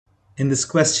In this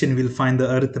question, we'll find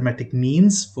the arithmetic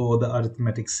means for the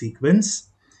arithmetic sequence.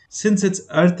 Since it's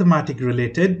arithmetic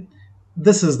related,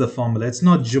 this is the formula. It's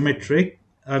not geometric.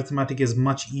 Arithmetic is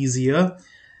much easier.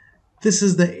 This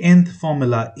is the nth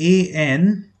formula.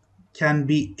 an can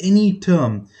be any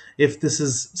term. If this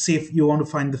is, say, if you want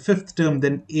to find the fifth term,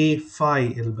 then a phi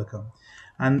it'll become.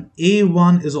 And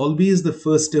a1 is always the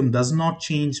first term, does not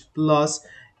change, plus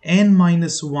n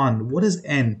minus 1. What is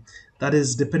n? That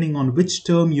is depending on which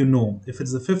term you know. If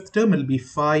it's the fifth term, it'll be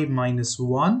phi minus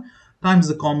 1 times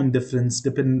the common difference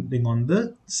depending on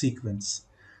the sequence.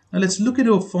 Now let's look at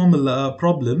our formula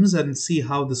problems and see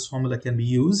how this formula can be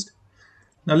used.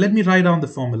 Now let me write down the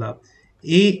formula.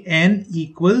 an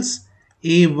equals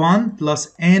a1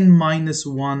 plus n minus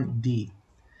 1d.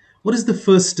 What is the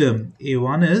first term?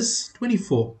 a1 is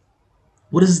 24.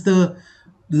 What is the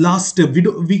last term?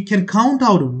 We can count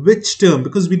out which term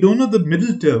because we don't know the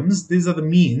middle terms. These are the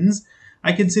means.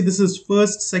 I can say this is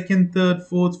first, second, third,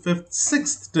 fourth, fifth,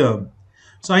 sixth term.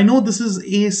 So I know this is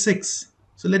a6.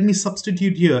 So let me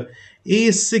substitute here.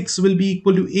 a6 will be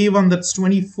equal to a1, that's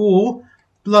 24,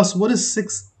 plus what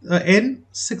is n?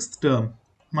 Sixth term,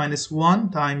 minus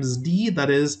 1 times d, that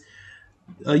is,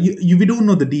 we don't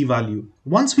know the d value.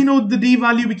 Once we know the d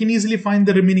value, we can easily find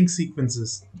the remaining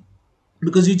sequences.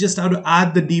 Because you just have to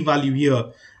add the d value here.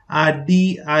 Add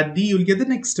d, you'll get the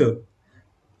next term.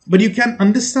 But you can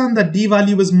understand that d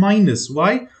value is minus.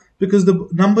 Why? Because the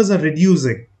numbers are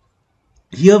reducing.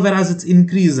 Here, whereas it's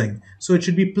increasing. So it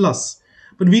should be plus.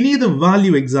 But we need the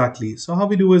value exactly. So how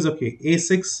we do is, okay,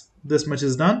 a6, this much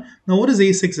is done. Now what is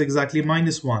a6 exactly?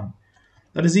 Minus 1.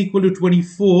 That is equal to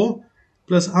 24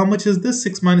 plus how much is this?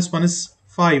 6 minus 1 is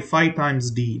 5. 5 times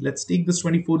d. Let's take this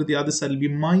 24 to the other side. It will be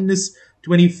minus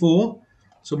 24.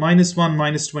 So minus 1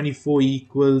 minus 24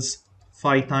 equals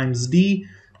 5 times d.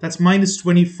 That's minus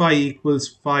 25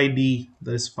 equals 5d.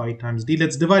 That is 5 times d.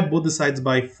 Let's divide both the sides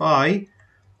by 5.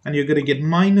 And you're going to get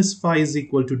minus 5 is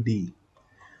equal to d.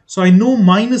 So I know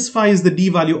minus 5 is the d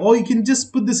value. Or you can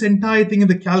just put this entire thing in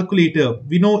the calculator.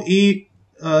 We know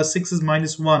a6 is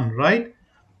minus 1, right?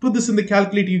 Put this in the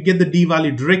calculator, you get the d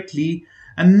value directly.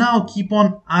 And now keep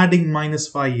on adding minus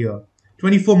 5 here.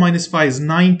 24 minus 5 is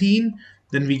 19.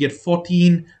 Then we get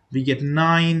 14, we get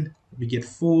 9, we get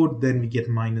 4, then we get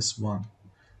minus 1.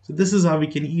 So this is how we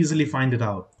can easily find it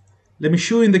out. Let me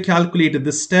show you in the calculator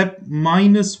this step.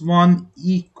 Minus 1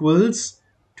 equals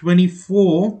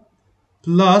 24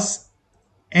 plus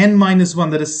n minus 1,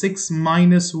 that is 6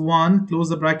 minus 1, close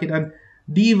the bracket, and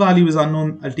d value is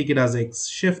unknown. I'll take it as x.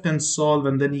 Shift and solve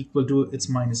and then equal to its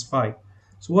minus 5.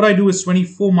 So what I do is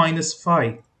 24 minus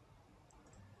 5.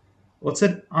 What's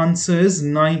that? Answer is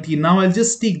 90. Now I'll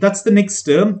just take, that's the next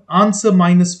term, answer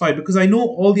minus 5, because I know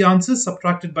all the answers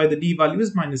subtracted by the d value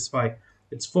is minus 5.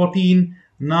 It's 14,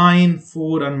 9,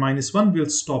 4, and minus 1. We'll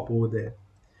stop over there.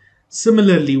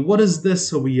 Similarly, what is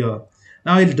this over here?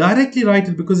 Now I'll directly write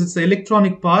it because it's the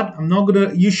electronic part. I'm not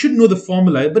gonna, you should know the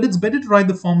formula, but it's better to write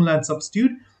the formula and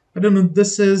substitute. I don't know,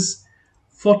 this is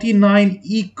 49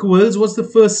 equals, what's the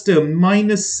first term?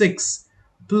 Minus 6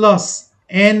 plus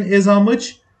n is how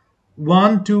much?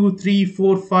 1, 2, 3,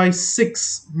 4, 5,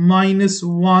 6 minus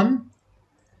 1.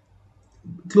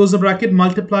 Close the bracket,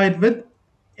 multiply it with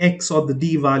x or the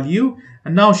d value.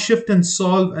 And now shift and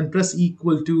solve and press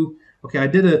equal to. Okay, I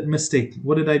did a mistake.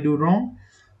 What did I do wrong?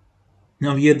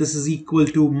 Now here this is equal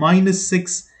to minus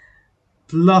 6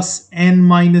 plus n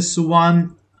minus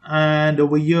 1. And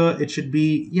over here it should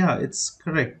be, yeah, it's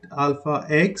correct. Alpha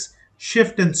x.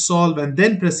 Shift and solve and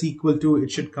then press equal to,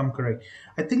 it should come correct.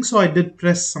 I think so I did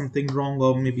press something wrong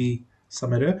or maybe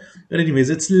some error. But anyways,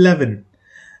 it's 11.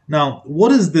 Now,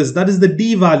 what is this? That is the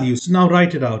d value. So now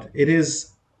write it out. It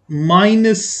is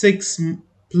minus 6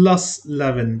 plus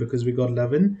 11 because we got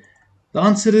 11. The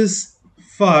answer is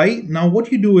 5. Now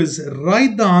what you do is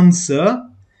write the answer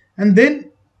and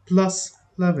then plus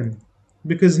 11.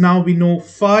 Because now we know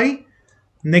 5.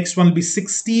 Next one will be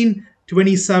 16.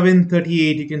 27,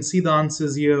 38, you can see the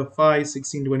answers here, 5,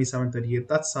 16, 27, 38.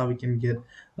 That's how we can get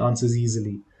the answers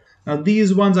easily. Now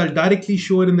these ones I'll directly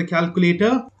show it in the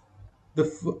calculator.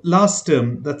 The last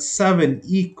term, that's 7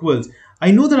 equals.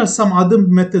 I know there are some other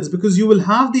methods because you will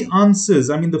have the answers,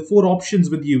 I mean the 4 options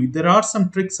with you. There are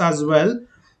some tricks as well,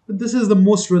 but this is the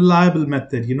most reliable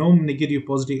method, you know, negative,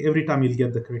 positive, every time you'll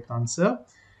get the correct answer.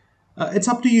 It's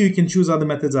up to you, you can choose other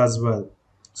methods as well.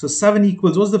 So 7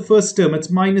 equals, what's the first term? It's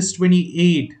minus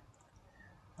 28.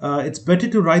 It's better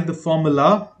to write the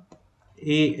formula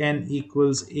an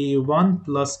equals a1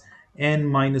 plus n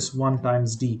minus 1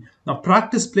 times d. Now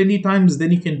practice plenty times,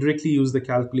 then you can directly use the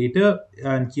calculator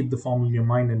and keep the formula in your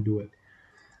mind and do it.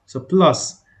 So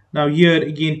plus Now here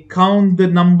again, count the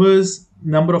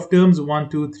number of terms: 1,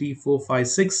 2, 3, 4, 5,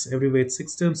 6. Everywhere it's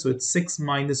 6 terms, so it's 6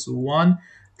 minus 1.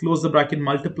 Close the bracket,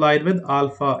 multiply it with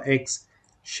alpha x,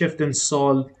 shift and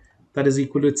solve. That is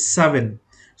equal to 7.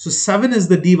 So 7 is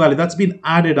the d value that's been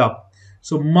added up.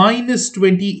 So minus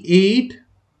 28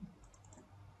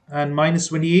 and minus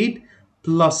 28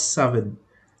 plus 7.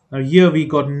 Now here we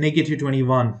got negative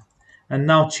 21. And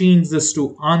now change this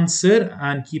to answer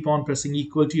and keep on pressing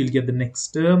equal to. You'll get the next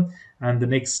term and the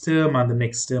next term and the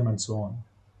next term and so on.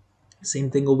 Same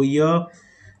thing over here.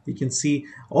 You can see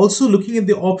also looking at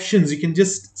the options, you can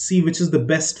just see which is the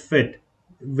best fit.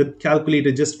 With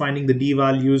calculator, just finding the d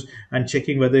values and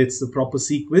checking whether it's the proper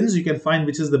sequence, you can find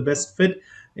which is the best fit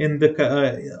in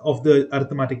the of the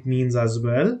arithmetic means as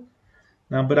well.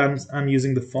 Now, but I'm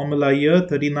using the formula here.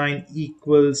 39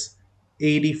 equals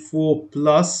 84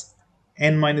 plus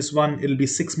n minus 1. It'll be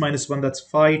 6 minus 1. That's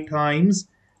 5 times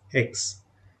x.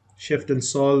 Shift and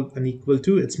solve and equal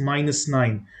to, it's minus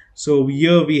 9. So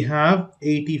here we have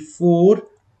 84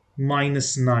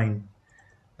 minus 9.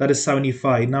 That is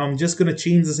 75. Now I'm just going to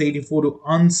change this 84 to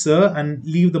answer and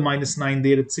leave the minus 9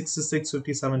 there. It's 66,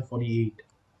 57, 48.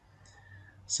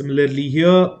 Similarly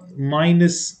here,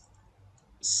 minus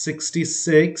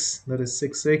 66, that is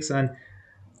 66, and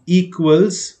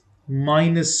equals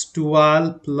minus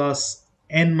 12 plus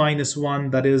n minus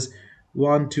 1, that is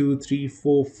 1, 2, 3,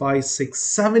 4, 5, 6,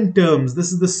 7 terms.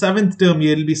 This is the 7th term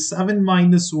here. It will be 7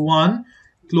 minus 1,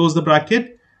 close the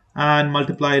bracket, and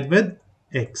multiply it with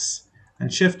x.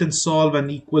 And shift and solve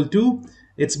and equal to,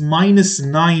 it's minus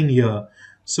 9 here.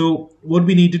 So what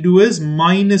we need to do is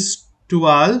minus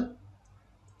 12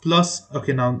 plus,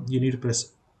 okay, now you need to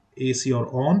press AC or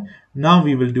on. Now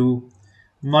we will do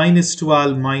minus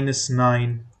 12 minus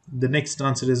 9. The next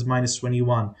answer is minus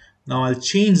 21. Now I'll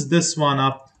change this one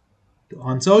up to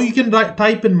answer. Or you can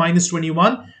type in minus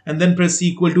 21 and then press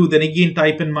equal to, then again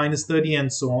type in minus 30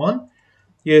 and so on.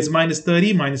 Here it's minus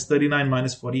 30, minus 39,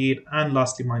 minus 48, and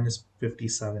lastly minus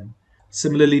 57.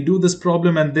 Similarly, do this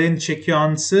problem and then check your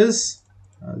answers.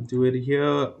 I'll do it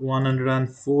here.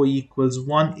 104 equals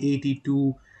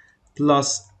 182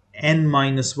 plus n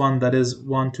minus 1, that is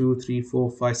 1, 2, 3,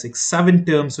 4, 5, 6, 7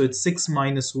 terms. So it's 6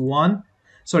 minus 1.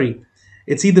 Sorry,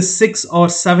 it's either 6 or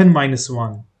 7 minus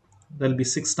 1. That'll be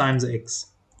 6 times x.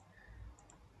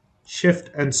 Shift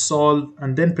and solve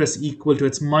and then press equal to,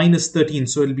 it's minus 13.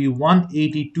 So it'll be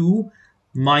 182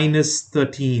 minus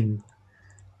 13.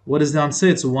 What is the answer?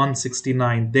 It's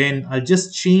 169. Then I'll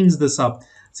just change this up.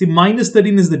 See, minus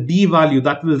 13 is the d value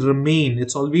that will remain.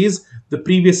 It's always the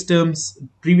previous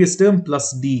term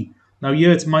plus d. Now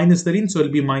here it's minus 13, so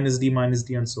it'll be minus d,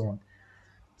 and so on.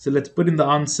 So let's put in the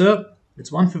answer.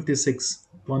 It's 156,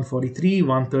 143,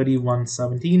 130,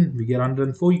 117. We get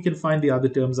 104. You can find the other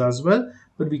terms as well,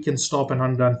 but we can stop at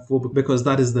 104 because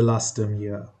that is the last term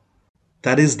here.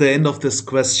 That is the end of this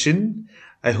question.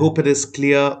 I hope it is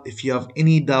clear. If you have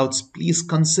any doubts, please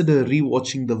consider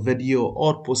rewatching the video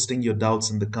or posting your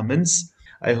doubts in the comments.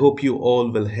 I hope you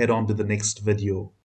all will head on to the next video.